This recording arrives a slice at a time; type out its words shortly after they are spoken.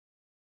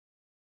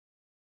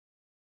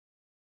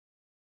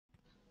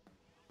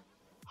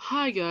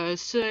Hi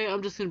guys, today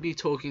I'm just going to be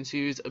talking to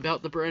you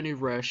about the brand new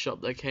rare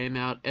shop that came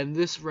out, and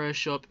this rare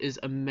shop is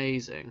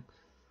amazing.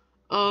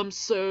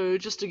 So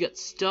just to get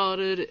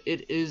started,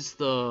 it is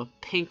the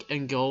pink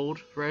and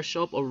gold rare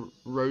shop, or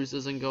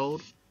roses and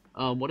gold,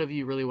 whatever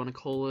you really want to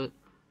call it.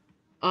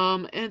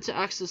 And to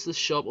access this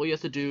shop, all you have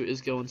to do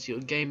is go into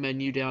your game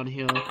menu down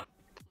here,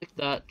 click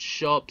that,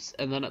 shops,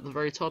 and then at the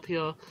very top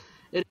here,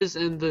 it is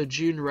in the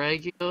June Rare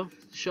Gear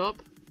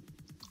shop,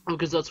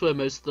 because that's where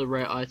most of the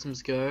rare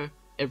items go.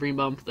 Every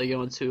month they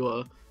go into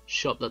a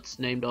shop that's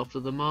named after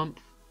the month.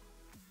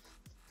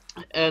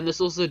 And this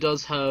also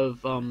does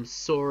have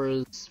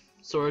Sora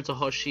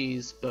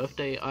Tohoshi's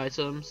birthday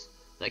items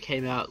that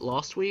came out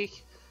last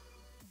week.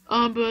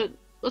 But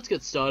let's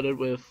get started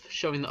with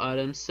showing the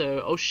items.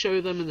 So I'll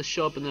show them in the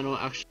shop and then I'll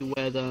actually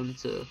wear them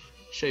to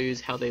show you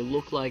how they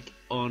look like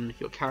on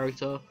your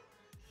character.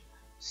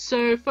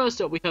 So first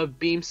up we have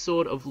Beam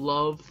Sword of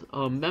Love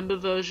member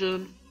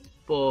version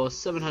for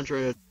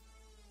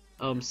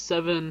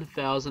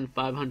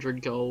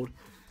 7,500 gold,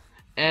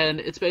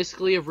 and it's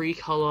basically a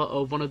recolor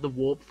of one of the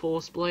Warp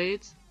Force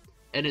blades,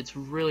 and it's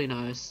really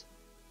nice.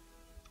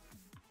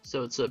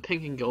 So it's a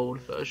pink and gold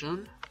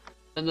version,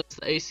 and there's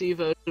the AC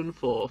version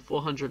for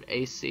 400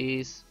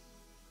 ACs.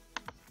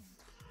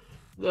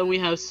 Then we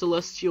have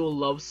Celestial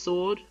Love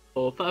Sword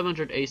for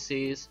 500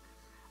 ACs.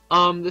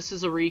 This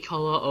is a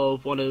recolor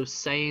of one of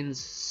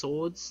Sane's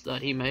swords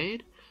that he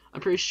made.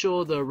 I'm pretty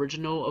sure the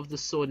original of the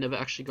sword never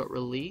actually got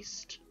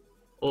released.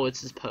 Or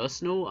it's his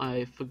personal,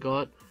 I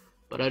forgot,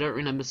 but I don't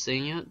remember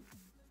seeing it.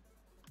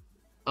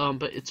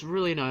 But it's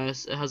really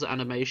nice. It has an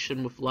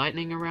animation with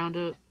lightning around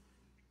it.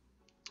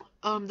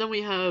 Then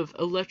we have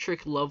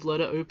Electric Love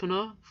Letter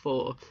Opener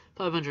for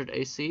 500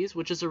 ACs,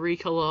 which is a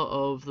recolor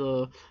of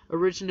the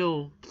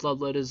original Blood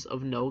Letters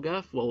of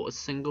Nelgath, well, a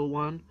single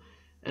one,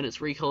 and it's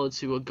recolored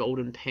to a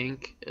golden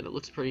pink, and it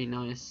looks pretty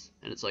nice,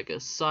 and it's like a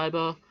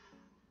cyber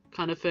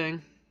kind of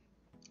thing.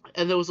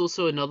 And there was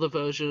also another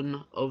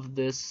version of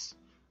this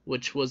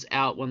which was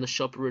out when the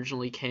shop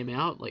originally came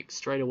out, like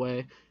straight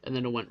away, and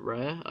then it went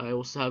rare. I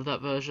also have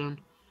that version.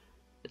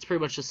 It's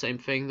pretty much the same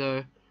thing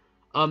though.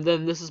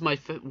 Then this is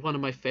one of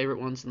my favorite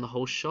ones in the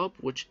whole shop,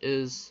 which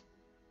is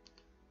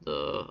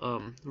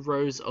the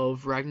Rose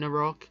of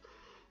Ragnarok.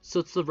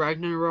 So it's the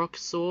Ragnarok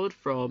sword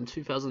from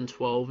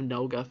 2012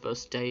 Nelgath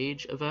First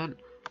Stage event,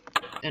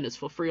 and it's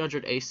for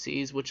 300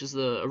 ACs, which is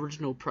the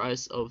original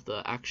price of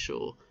the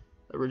actual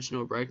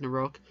original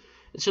Ragnarok.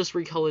 It's just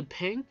recolored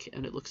pink,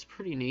 and it looks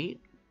pretty neat.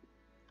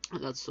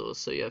 And that's all.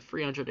 So yeah,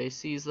 300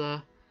 ACs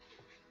there,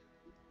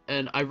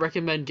 and I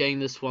recommend getting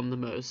this one the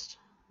most.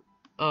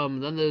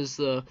 Then there's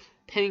the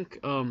pink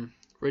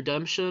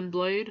Redemption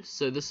blade.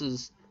 So this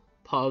is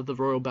part of the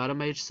Royal Battle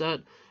Mage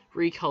set,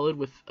 recolored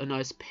with a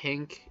nice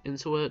pink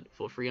into it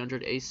for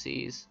 300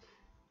 ACs.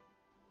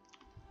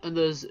 And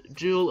there's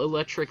dual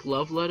electric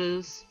love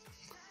letters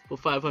for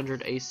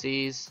 500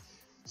 ACs.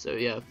 So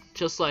yeah,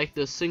 just like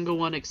the single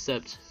one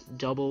except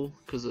double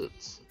because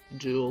it's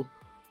dual.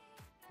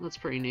 That's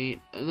pretty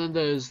neat. And then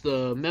there's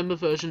the member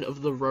version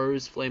of the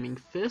Rose Flaming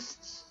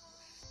Fists.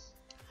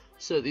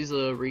 So these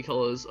are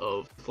recolors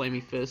of Flaming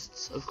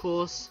Fists, of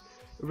course.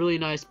 A really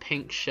nice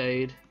pink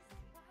shade.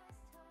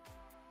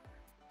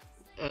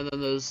 And then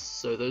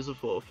those are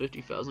for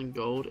 50,000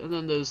 gold. And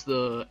then there's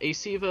the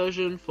AC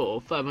version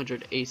for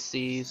 500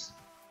 ACs.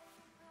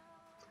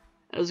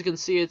 As you can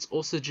see, it's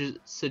also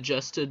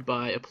suggested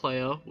by a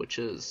player, which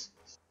is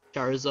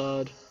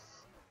Charizard.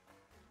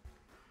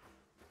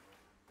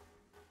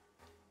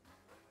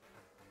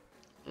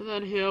 And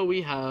then here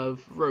we have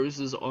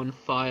Roses on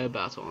Fire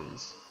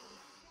batons.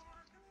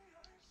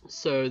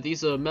 So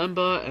these are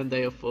member, and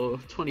they are for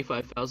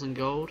 25,000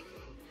 gold.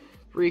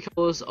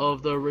 Recolors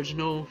of the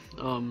original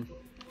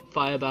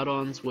Fire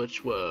batons,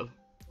 which were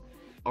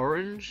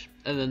orange,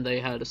 and then they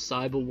had a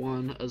cyber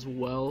one as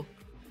well.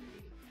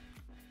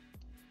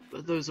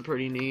 But those are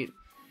pretty neat.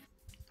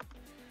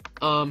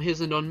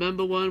 Here's a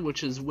non-member one,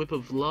 which is Whip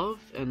of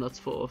Love, and that's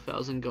for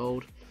 1,000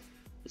 gold.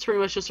 It's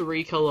pretty much just a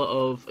recolor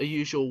of a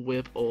usual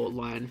whip, or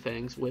Lion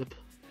Fang's whip,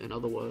 in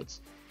other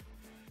words.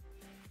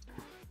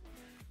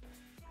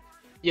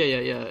 Yeah,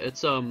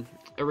 it's a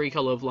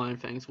recolor of Lion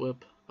Fang's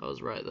whip. I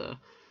was right there.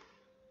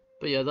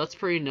 But yeah, that's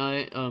pretty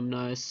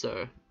nice.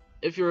 So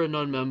if you're a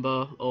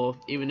non-member, or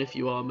even if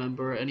you are a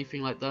member or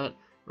anything like that,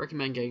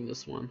 recommend getting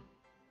this one.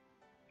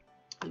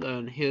 And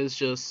then here's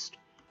just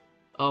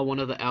one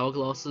of the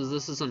hourglasses.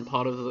 This isn't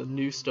part of the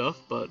new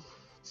stuff, but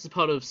this is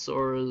part of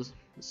Sora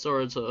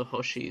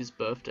Tohoshi's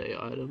birthday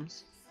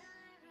items.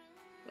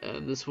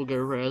 And this will go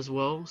rare as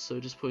well, so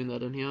just putting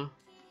that in here.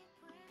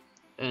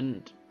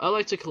 And I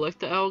like to collect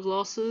the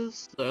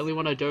hourglasses. The only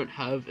one I don't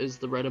have is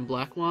the red and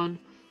black one,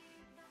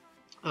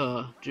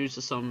 due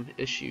to some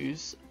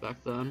issues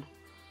back then.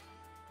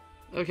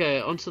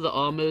 Okay, onto the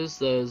armors.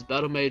 There's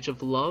Battle Mage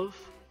of Love,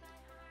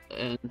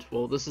 and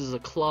well, this is a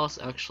class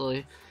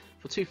actually,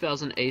 for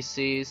 2,000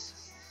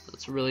 ACs.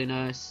 That's really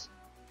nice.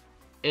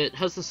 It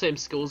has the same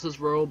skills as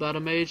Royal Battle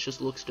Mage,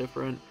 just looks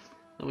different.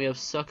 Then we have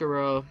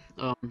Sakura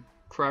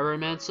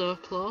Cryomancer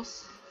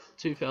class,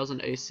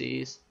 2000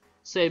 ACs.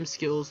 Same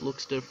skills,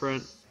 looks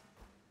different.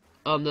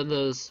 Then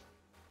there's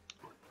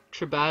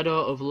Troubadour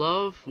of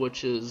Love,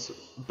 which is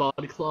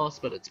Bard class,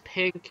 but it's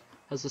pink,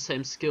 has the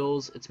same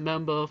skills, it's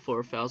member for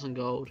 1000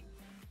 gold.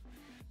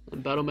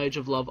 And Battle Mage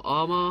of Love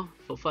Armor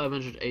for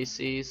 500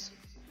 ACs.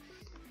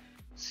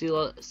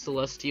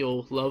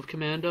 Celestial Love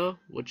Commander,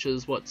 which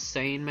is what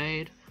Sane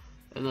made,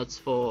 and that's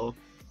for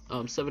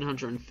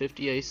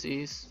 750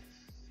 ACs.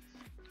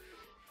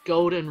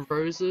 Gold and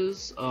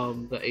Roses,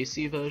 the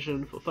AC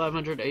version for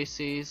 500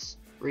 ACs,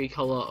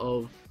 recolor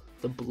of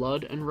the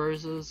Blood and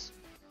Roses.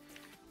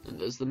 And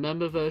there's the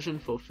member version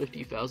for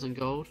 50,000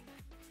 gold.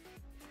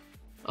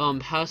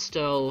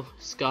 Pastel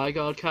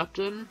Skyguard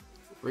Captain,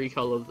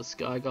 recolor of the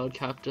Skyguard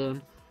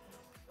Captain.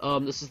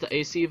 This is the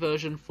AC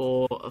version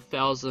for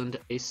 1000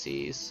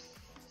 ACs.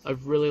 I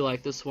really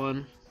like this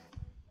one.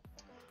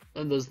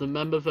 And there's the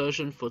member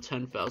version for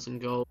 10,000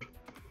 gold.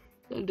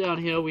 Then down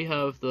here we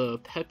have the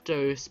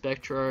Pepto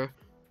Spectro,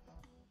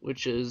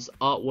 which is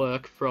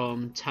artwork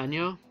from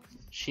Tanya.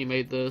 She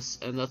made this,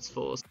 and that's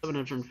for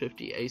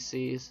 750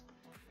 ACs.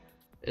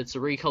 It's a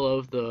recolor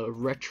of the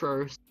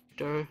Retro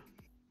Spectro,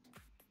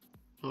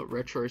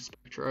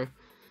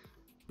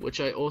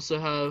 which I also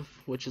have,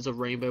 which is a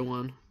rainbow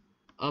one.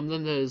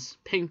 Then there's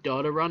Pink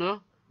Data Runner,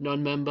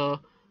 non-member,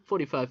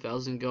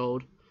 45,000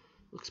 gold.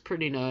 Looks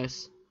pretty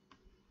nice.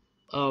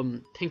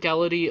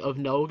 Pinkality of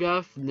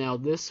Nolgath. Now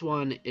this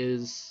one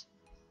is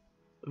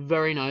a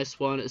very nice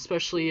one,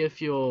 especially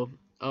if you're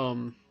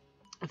a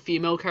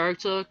female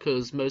character,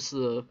 because most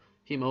of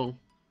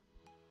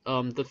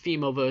the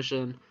female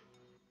version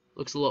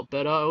looks a lot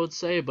better, I would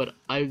say, but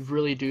I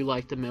really do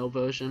like the male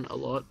version a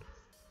lot.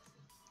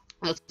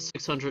 That's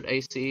 600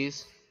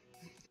 ACs.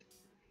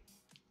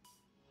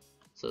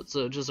 So it's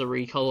just a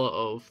recolor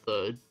of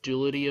the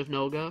Duality of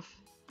Nolgath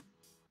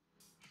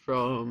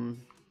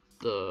from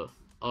the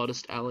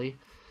Artist Alley.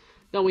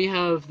 Then we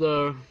have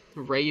the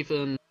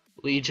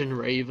Legion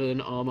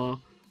Raven armor,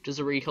 which is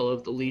a recolor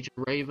of the Legion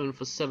Raven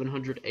for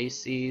 700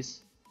 ACs.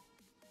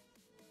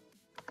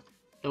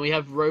 Then we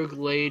have Rogue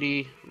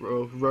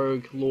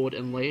Lord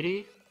and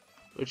Lady,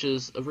 which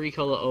is a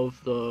recolor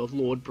of the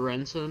Lord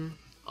Brenton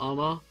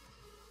armor.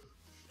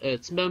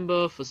 It's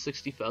member for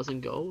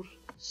 60,000 gold,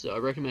 so I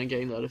recommend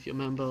getting that if you're a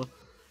member.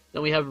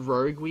 Then we have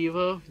Rogue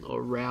Weaver,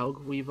 or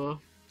Raug Weaver,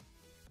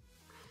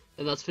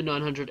 and that's for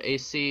 900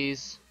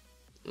 ACs,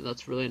 and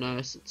that's really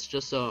nice. It's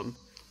just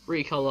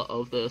recolor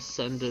of the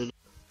Ascended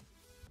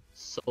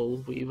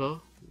Soul Weaver,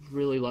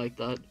 really like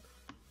that.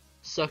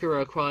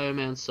 Sakura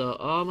Cryomancer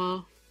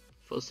armor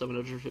for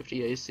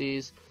 750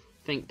 ACs,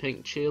 Pink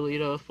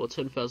Cheerleader for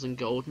 10,000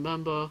 gold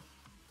member,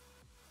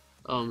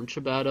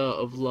 Troubadour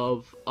of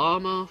Love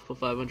armor for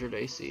 500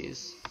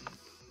 ACs.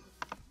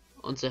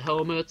 Onto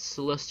helmets,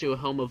 Celestial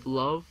Helm of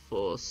Love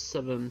for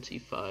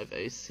 75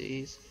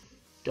 ACs,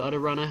 Data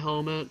Runner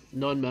helmet,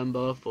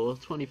 non-member for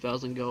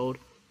 20,000 gold.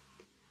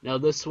 Now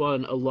this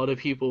one, a lot of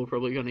people are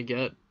probably going to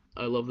get.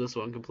 I love this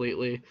one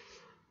completely.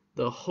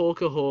 The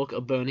Hawk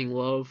a Burning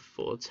Love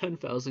for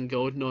 10,000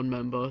 gold,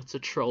 non-member. It's a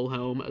troll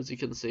helm, as you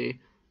can see.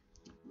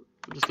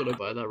 I'm just gonna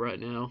buy that right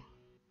now.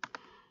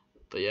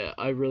 But yeah,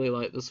 I really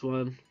like this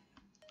one.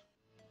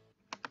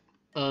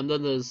 Then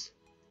there's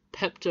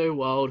Pepto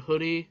Wild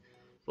Hoodie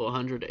for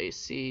 100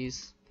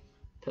 ACs.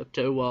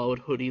 Pepto Wild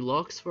Hoodie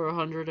Locks for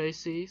 100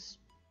 ACs.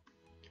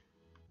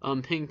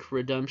 Pink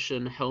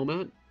Redemption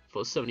Helmet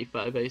for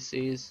 75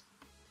 ACs.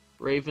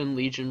 Raven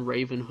Legion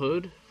Raven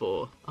Hood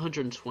for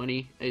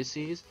 120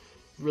 ACs.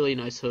 Really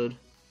nice hood.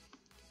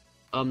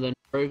 Then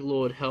Rogue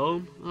Lord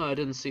Helm. Oh, I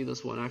didn't see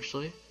this one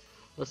actually.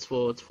 That's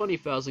for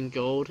 20,000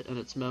 gold and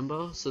its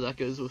member, so that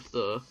goes with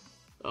the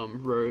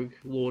Rogue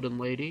Lord and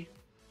Lady.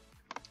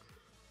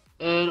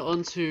 And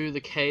onto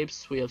the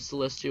capes, we have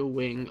Celestial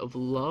Wing of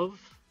Love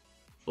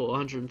for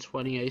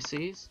 120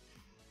 ACs.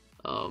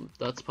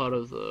 That's part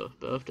of the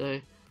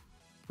birthday.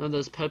 Then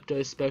there's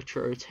Pepto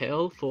Spectro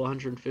Tail for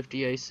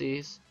 150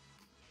 ACs.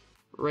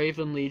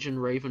 Raven Legion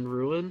Raven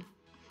Ruin.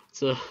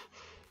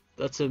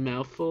 That's a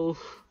mouthful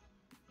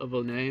of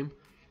a name.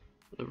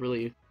 A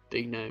really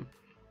big name.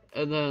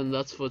 And then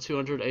that's for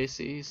 200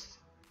 ACs.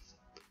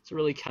 It's a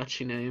really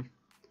catchy name.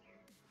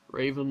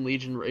 Raven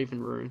Legion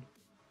Raven Ruin.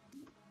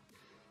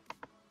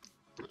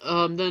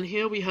 Then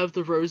here we have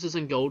the Roses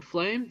and Gold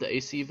Flame, the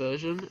AC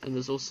version, and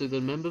there's also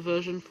the member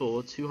version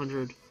for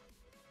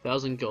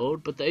 200,000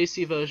 gold, but the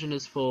AC version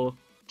is for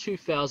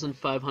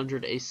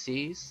 2,500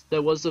 ACs.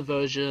 There was a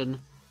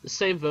version, the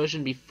same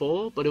version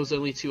before, but it was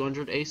only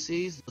 200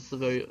 ACs. That's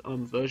the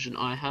version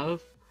I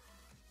have.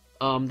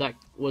 That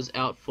was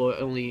out for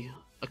only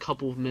a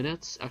couple of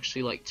minutes,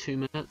 actually like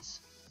 2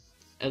 minutes,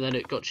 and then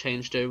it got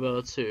changed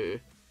over to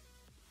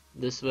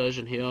this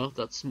version here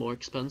that's more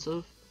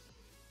expensive.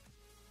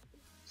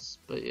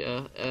 But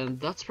yeah, and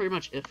that's pretty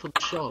much it for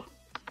the shop.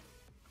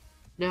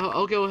 Now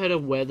I'll go ahead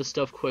and wear the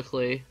stuff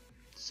quickly,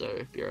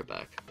 so be right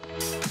back.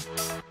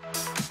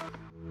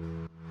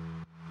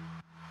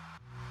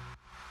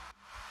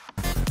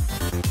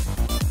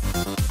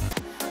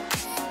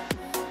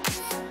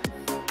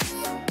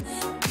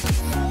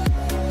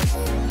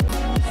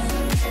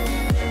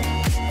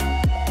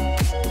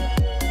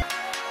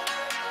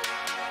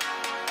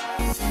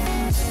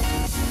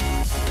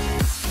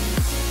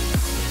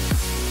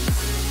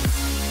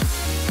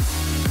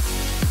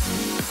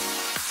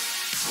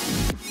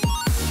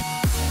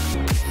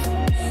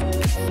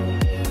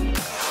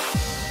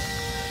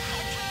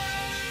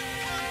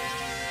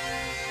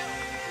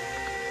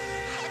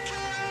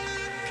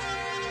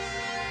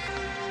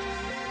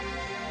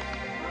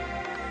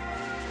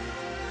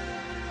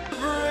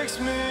 takes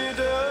me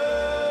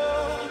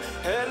down,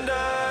 and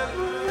I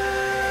believe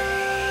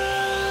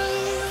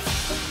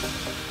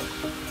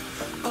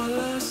all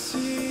I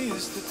see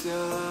is the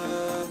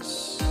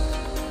dance.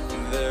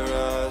 There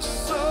are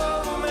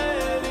so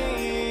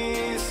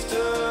many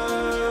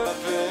stars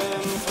up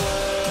in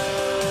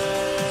flames,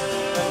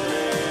 up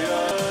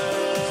in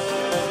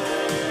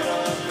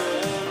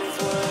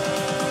flames.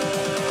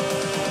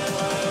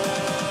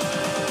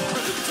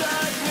 The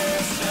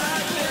darkness,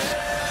 darkness.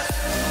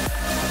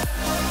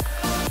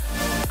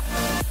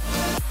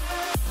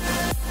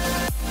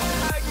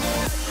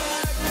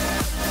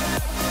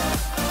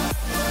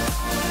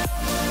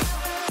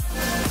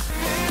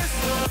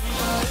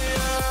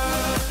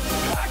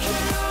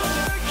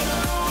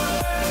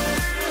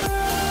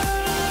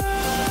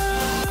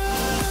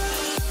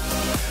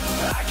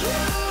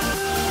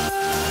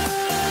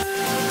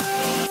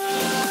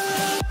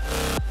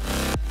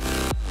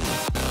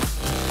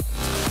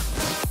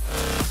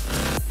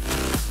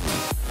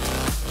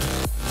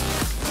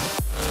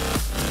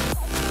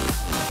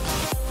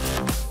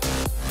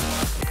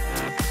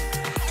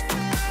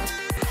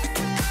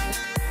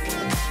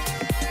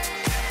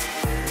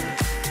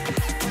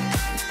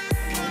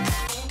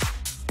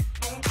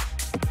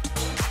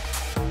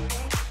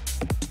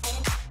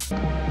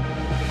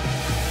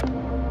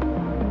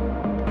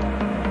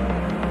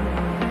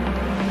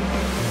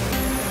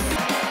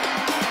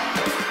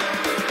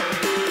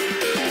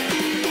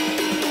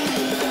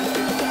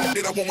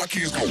 I want my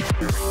keys go.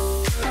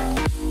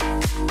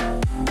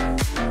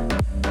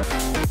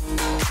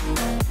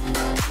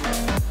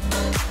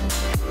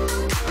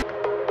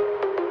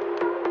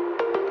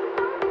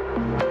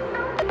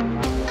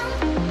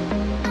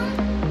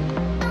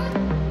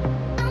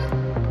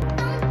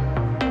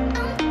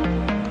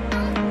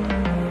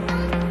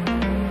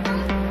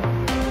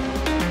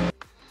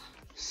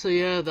 So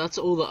yeah, that's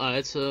all the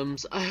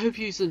items. I hope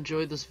you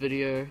enjoyed this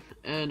video,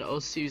 and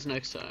I'll see you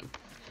next time.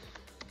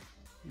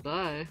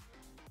 Bye.